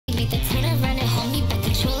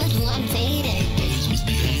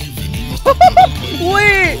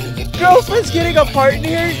girlfriend's getting a part in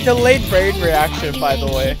here. Delayed brain reaction, by the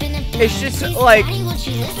way. It's just like he's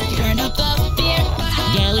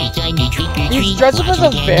dressed up as a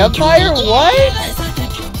vampire. What?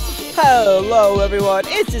 Hello, everyone.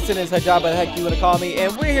 It's just an inside job, what the heck you wanna call me,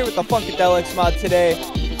 and we're here with the Funkadelix mod today.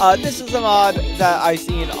 This is a mod that I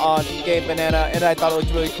seen on Game Banana, and I thought it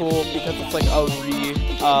looked really cool because it's like a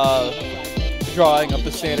drawing of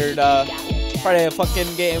the standard Friday a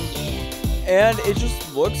Funkin game, and it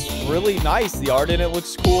just looks really nice. The art in it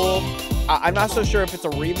looks cool. I'm not so sure if it's a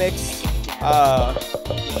remix,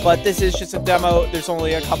 but this is just a demo. There's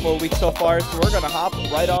only a couple of weeks so far, so we're gonna hop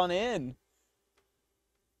right on in.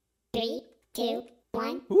 3, 2,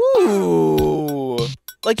 1. Ooh!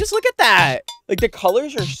 Like, just look at that! Like, the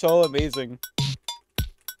colors are so amazing.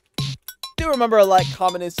 Do remember to like,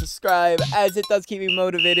 comment, and subscribe, as it does keep me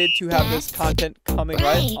motivated to have this content coming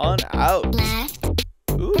right on out.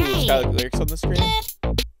 Ooh, it's got like, lyrics on the screen.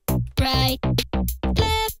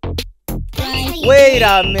 Wait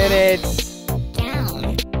a minute!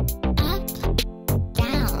 Down, up,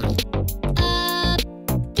 down, up,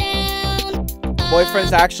 down.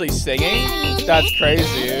 Boyfriend's actually singing? That's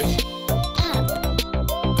crazy. Up,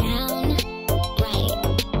 down, right.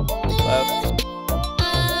 Left.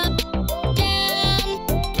 Up, down,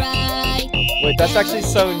 right. Wait, that's actually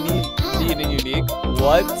so neat and unique.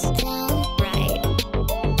 What? Down, right.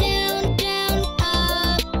 Down, down,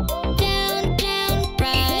 up, down, down,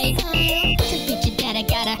 right.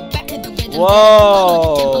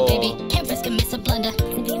 Whoa!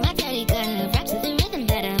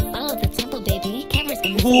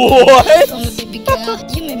 What?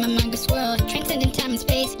 You made my mind go swirl, transcending time and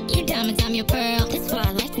space. You diamonds, I'm your pearl. This is why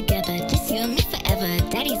I life together, just you and me forever.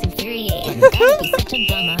 Daddy's infuriating, gotta be such a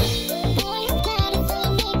bummer.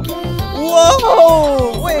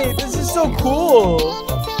 Whoa! Wait, this is so cool.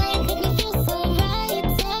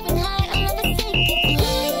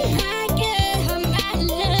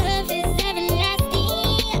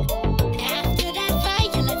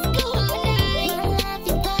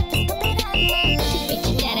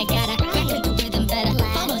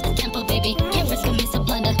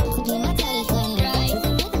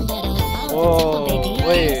 Whoa,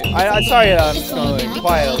 wait, I'm sorry I'm just going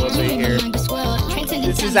quiet a little bit here.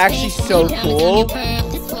 This is actually so cool.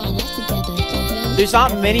 There's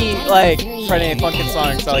not many, like, Friday Night Funkin'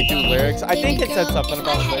 songs that, like, do lyrics. I think it said something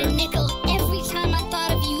about lyrics. Every time I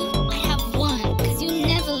thought of you, I have one, 'cause you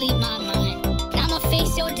never leave my mind. Now I'ma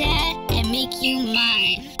face your dad and make you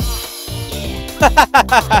mine.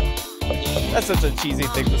 That's such a cheesy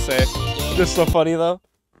thing to say. Just so funny, though.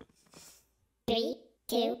 3,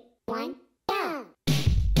 2, 1, go!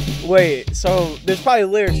 Wait, so there's probably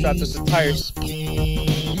lyrics throughout this entire...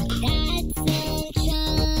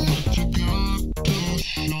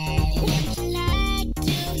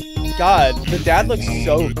 God, the dad looks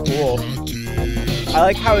so cool. I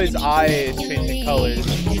like how his eye is changing colors.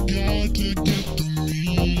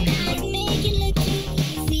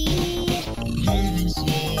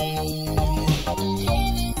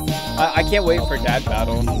 I can't wait for dad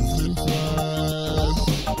battle.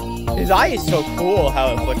 His eye is so cool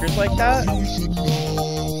how it flickers like that.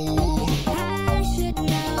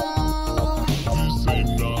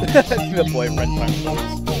 The boyfriend time.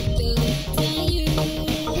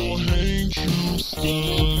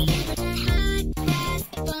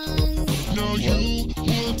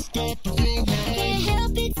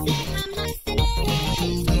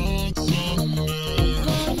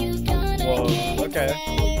 Whoa, okay.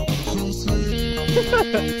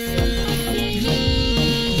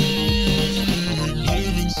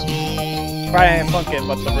 Friday Night Funkin',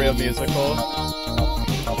 but the real musical.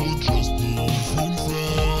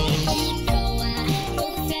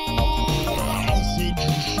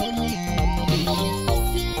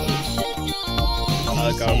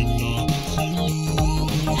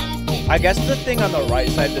 I guess the thing on the right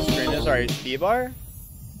side of the screen is our HD bar?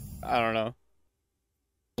 I don't know.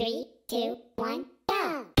 3, 2, 1,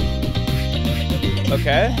 go!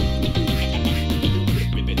 Okay.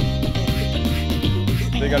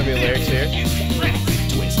 There gotta be lyrics here.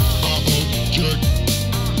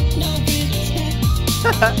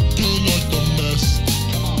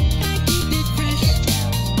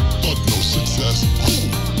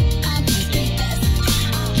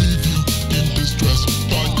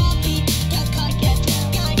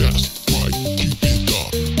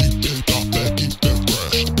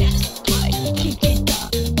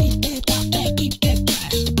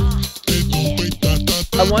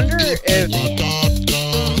 I wonder if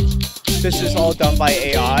this is all done by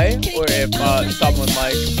AI, or if someone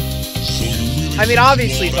like, I mean,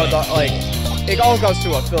 obviously, so like, it all goes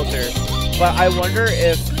through a filter, but I wonder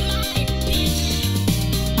if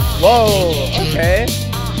Whoa, okay.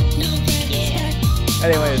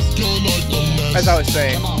 Anyways, as I was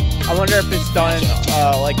saying, I wonder if it's done,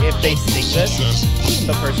 like if they sing this,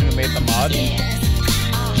 the person who made the mod,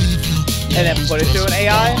 and then put it to an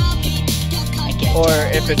AI, or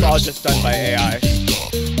if it's all just done by AI.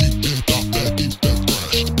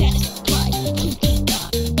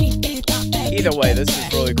 Either way, this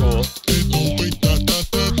is really cool.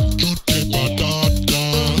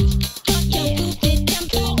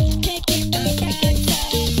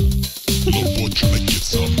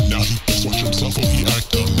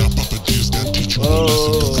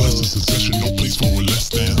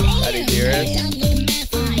 How do you hear it?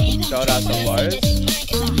 Shout out some bars.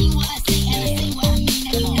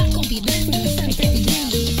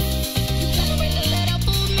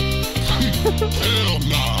 Hell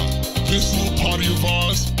nah, this little party of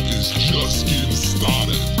ours is just getting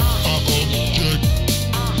started.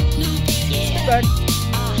 Back.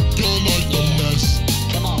 Don't like the mess.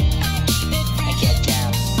 Come on, get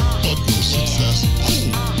down. But no success.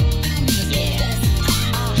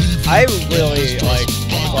 I really like,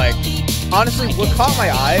 honestly, what caught my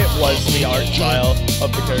eye was the art style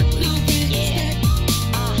of the characters.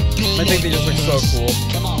 I think they just look so cool.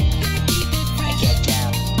 Come on, get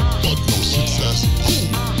down. But no success.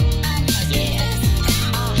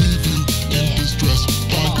 Leave you in distress.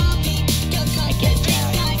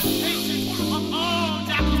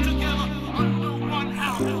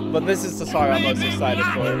 But this is the song I'm most excited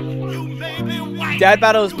for. Dad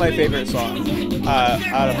Battle is my favorite song.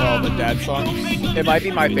 Out of all the dad songs, it might be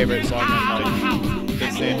my favorite song in like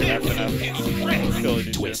this same FNF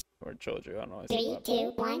trilogy or trilogy. I don't know. 3,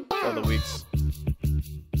 2, 1, go. Or the weeks.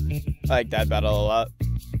 I like Dad Battle a lot.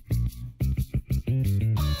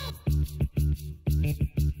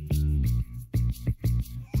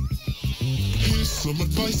 Here's some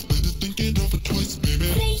advice, better think it over twice,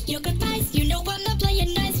 baby. Say your goodbyes, you know I'm not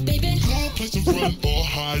playing nice, baby. Place to run or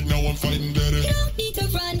hide, now I'm fighting better. You don't need to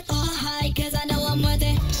run or hide, cause I know I'm worth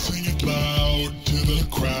it. Sing it loud to the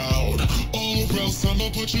crowd, or else I'ma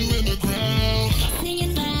put you in the ground.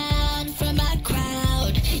 Singing loud for my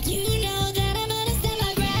crowd. You know that I'm gonna stand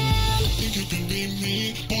my ground. Think you can be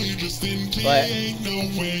me, boy, you just think But ain't no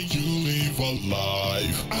way you leave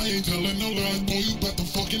alive. I ain't telling no lies, boy, you about to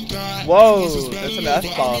fucking die. whoa, that's an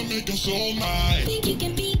F-bomb. Make them so mine. Think you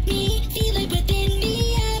can beat me, feel it within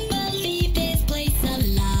me, and believe this place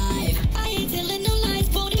alive. I ain't telling no lies,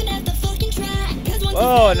 won't even have to fucking try. Cause once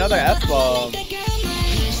Whoa, another F-bomb.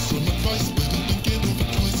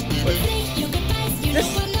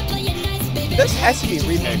 This has to be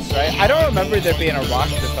remixed, right? I don't remember there being a rock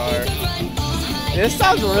guitar. This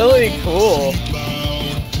sounds really cool.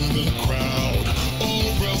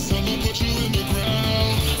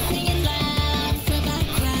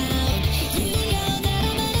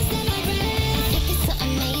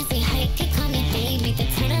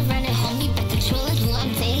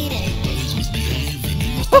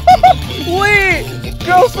 Wait!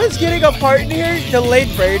 Girlfriend's getting a part in here?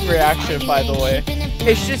 Delayed brain reaction, by the way.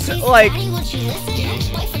 It's just like...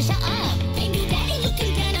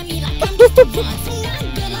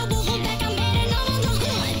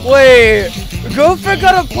 Wait! Girlfriend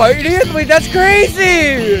got a part in here? Wait, that's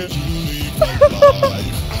crazy!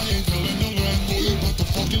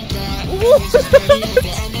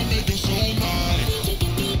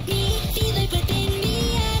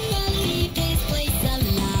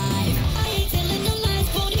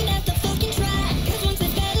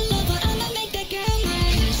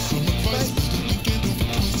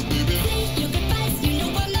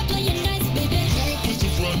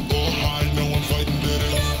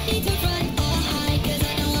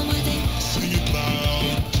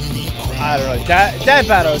 I don't know. Dad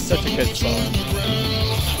Battle is such a good song.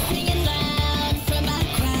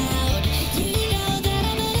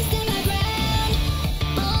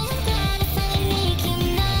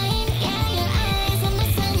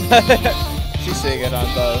 She's singing on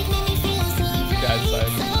the dad's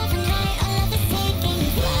side.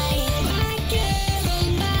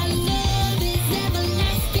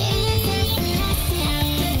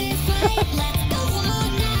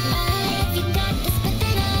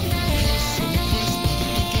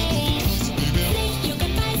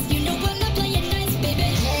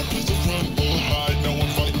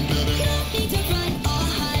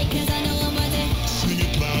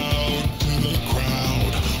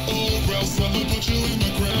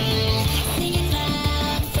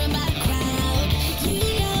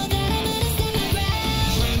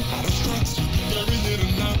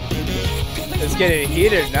 It's getting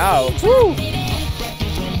heated now. Woo!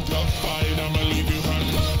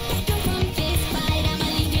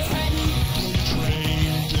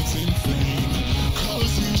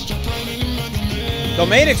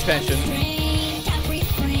 Domain expansion.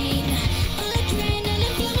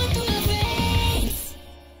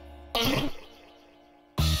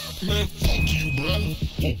 Man, fuck you, bro.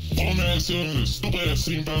 Bum ass illness, stupid ass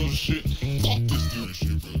scene battle shit. Fuck this dude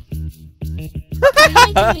shit, bro.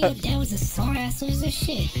 That was a sore ass loser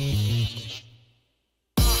shit.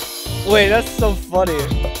 Wait, that's so funny.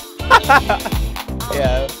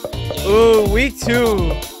 Yeah. Ooh, week 2.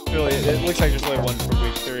 Really, it looks like there's only one for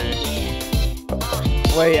week 3.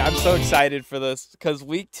 Wait, I'm so excited for this because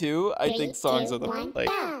week 2, I think songs are the like.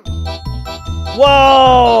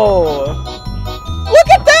 Whoa! Look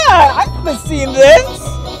at that! I haven't seen this.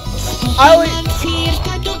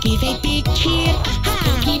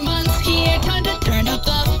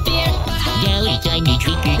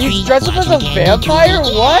 He's dressed up as a vampire?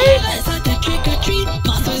 What?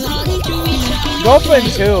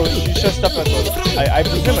 Girlfriend too. She's dressed up as a, I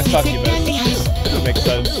presume a succubus. That makes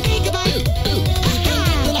sense.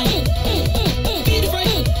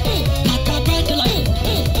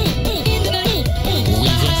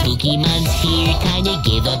 Spooky months here, time to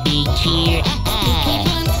give a big cheer. Spooky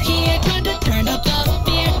months here, time to turn up the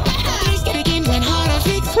beer. When hard on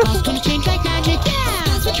fix, all's gonna change like magic.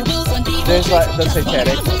 There's like the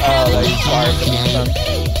satanic, like fire.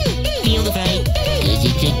 Feel the fright, cause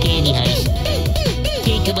it's a candy heist.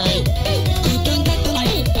 Take a bite.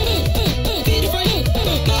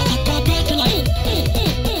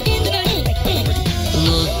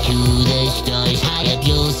 Look to the stars, high up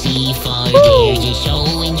you'll see far. There's a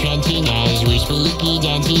show entrancing as we're spooky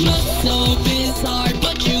dancing. So bizarre,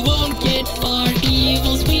 but you won't get far.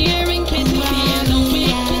 Evil's wearing kids,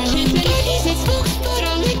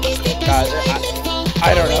 God,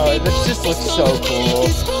 I don't know. This just looks so cool.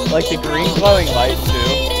 Like the green glowing light too.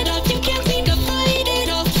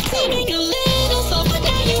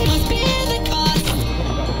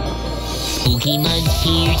 Spooky months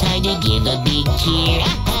here, time to give a big cheer.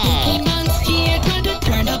 Spooky months here, time to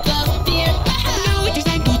turn up the beer.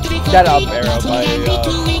 That up arrow by Wait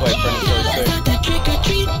for the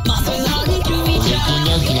Waking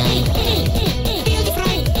up tonight,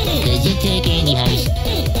 cause it's a candy heist.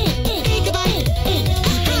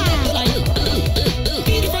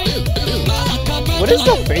 What is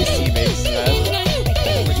the face he makes, man?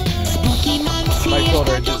 My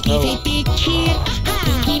shoulder just no.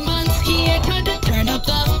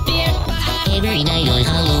 Every night on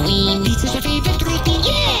Halloween, this is our favorite routine,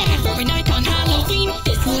 yeah! Every night on Halloween,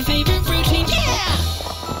 this is our favorite routine, yeah!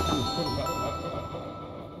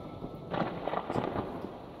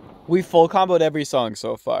 We full comboed every song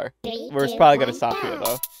so far. We're probably gonna stop here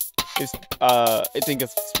though. It's I think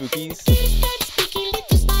it's Spookies.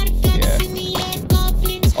 Yeah.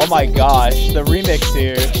 Oh my gosh, the remix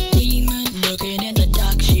here.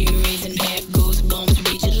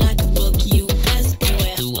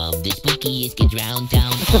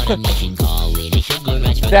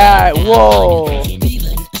 That, whoa.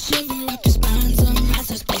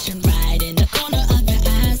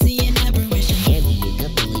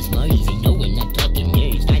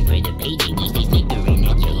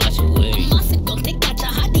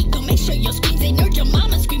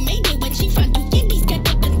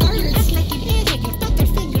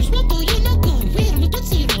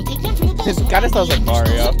 This kinda sounds like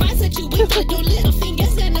Mario.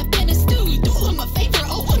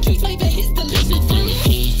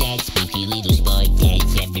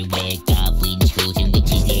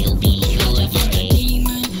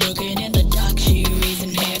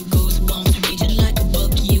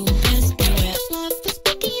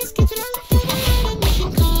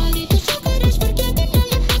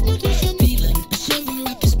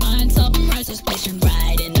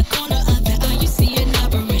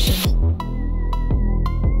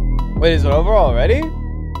 Wait, is it over already?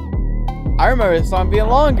 I remember this song being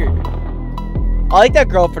longer. I like that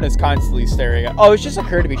girlfriend is constantly staring at. Oh, it just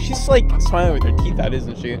occurred to me. She's like smiling with her teeth out,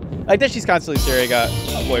 isn't she? I like that she's constantly staring at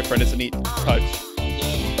a boyfriend. It's a neat touch.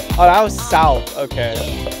 Oh, that was South. Okay.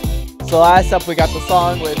 So last up, we got the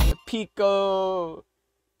song with Pico.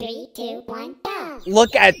 3, 2, 1, go!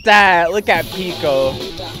 Look at that. Look at Pico.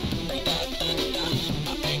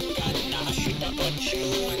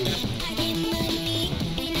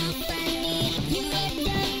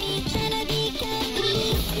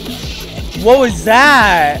 What was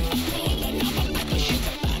that?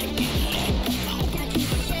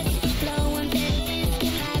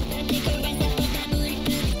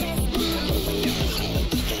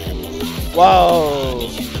 Whoa.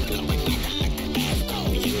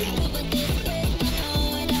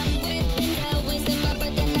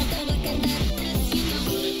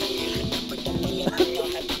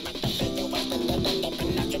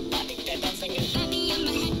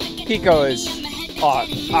 Pico is...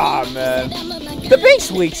 Oh, man. The base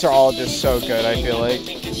weeks are all just so good, I feel like.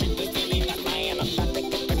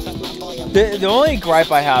 The only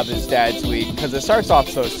gripe I have is Dad's week, because it starts off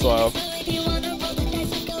so slow.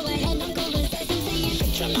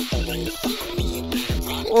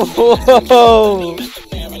 Whoa!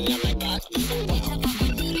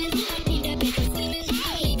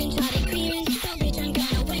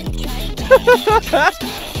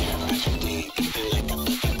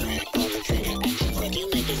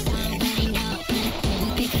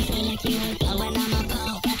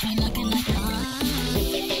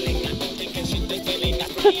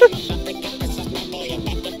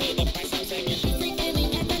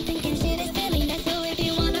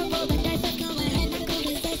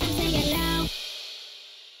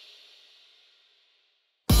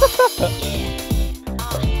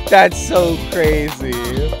 That's so crazy.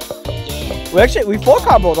 We full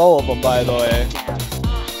comboed all of them, by the way.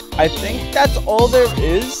 I think that's all there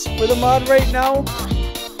is for the mod right now.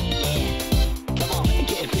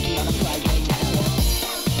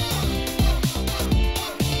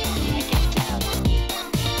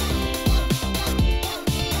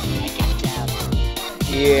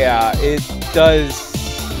 Yeah, it does.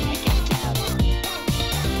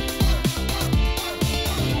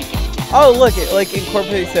 Oh, look, it like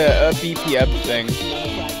incorporates a BPM thing.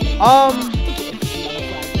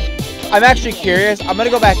 I'm actually curious. I'm gonna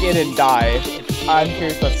go back in and die. I'm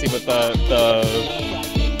curious. Let's see what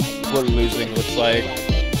what losing looks like.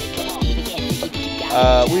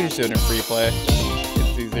 We just do it in free play.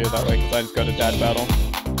 It's easier that way because I just go to dad battle.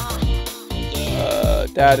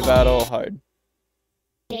 Dad battle hard.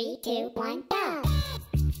 3, 2, 1, go.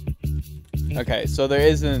 Okay, so there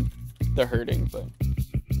isn't the hurting thing.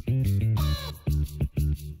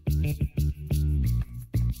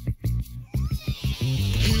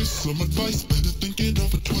 Here's some advice, better think it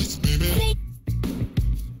over twice, baby.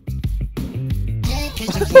 All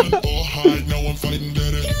place to run or hide, now I'm fighting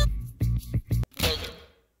better.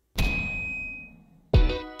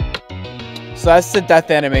 So that's the death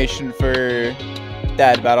animation for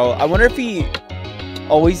Dad Battle. I wonder if he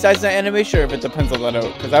always dies that animation or if it depends on the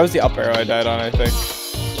note. Because that was the up arrow I died on, I think.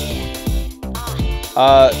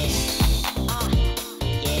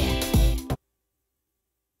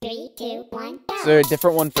 Three, two, one, go. Is there a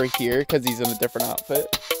different one for here? Because he's in a different outfit.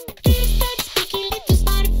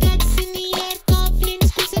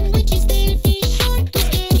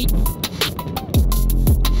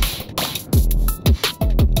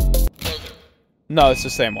 No, it's the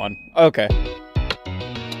same one. Okay.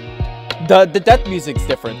 The death music's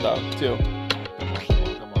different though, too.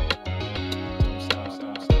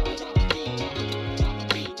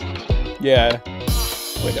 Yeah.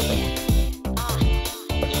 Way different.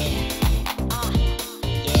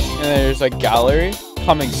 And then there's like gallery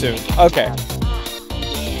coming soon. Okay.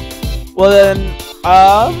 Well then,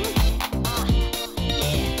 I'm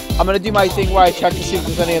gonna do my thing where I check to see if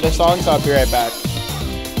there's any other songs, so I'll be right back.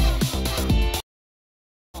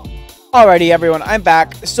 Alrighty everyone, I'm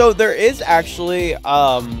back. So there is actually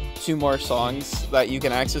 2 more songs that you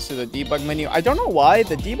can access through the debug menu. I don't know why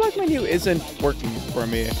the debug menu isn't working for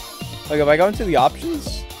me. Like if I go into the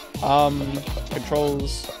options,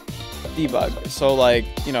 controls, debug. So like,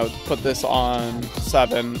 you know, put this on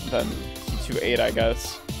 7, then key to 8, I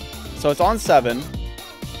guess. So it's on 7.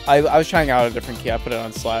 I was trying out a different key. I put it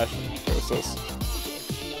on slash. What's this?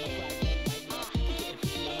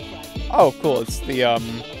 Oh, cool. It's the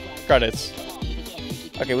credits.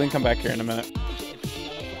 Okay, we can come back here in a minute.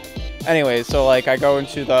 Anyway, so like I go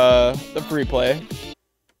into the free play.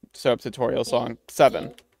 So tutorial song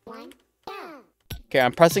 7. Okay,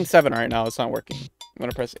 I'm pressing 7 right now. It's not working. I'm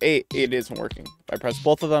gonna press 8. 8 isn't working. If I press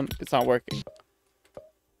both of them, it's not working.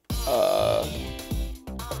 I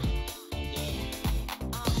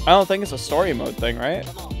don't think it's a story mode thing, right?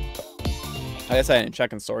 I guess I didn't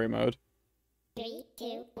check in story mode. 3,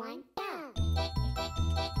 2, 1, go.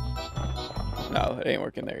 No, it ain't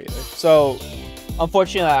working there either. So,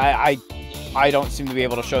 unfortunately, I don't seem to be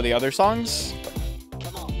able to show the other songs.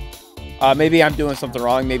 Maybe I'm doing something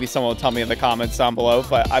wrong. Maybe someone will tell me in the comments down below.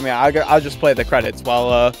 But I mean, I'll just play the credits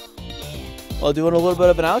while doing a little bit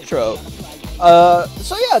of an outro.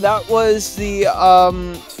 So yeah, that was the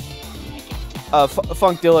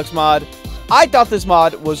FUNKADELIX mod. I thought this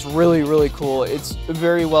mod was really, really cool. It's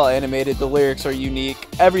very well animated. The lyrics are unique.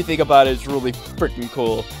 Everything about it is really freaking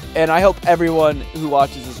cool. And I hope everyone who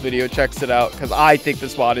watches this video checks it out, because I think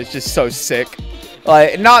this mod is just so sick.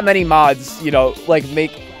 Like, not many mods, you know, like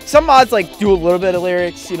make... Some mods, like, do a little bit of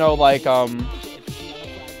lyrics, you know, like,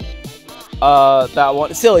 that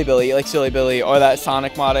one, Silly Billy, like Silly Billy, or that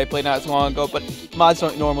Sonic mod I played not so long ago. But mods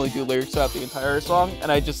don't normally do lyrics throughout the entire song,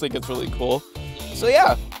 and I just think it's really cool. So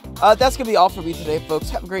yeah, that's gonna be all for me today, folks.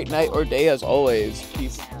 Have a great night or day as always.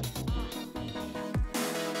 Peace.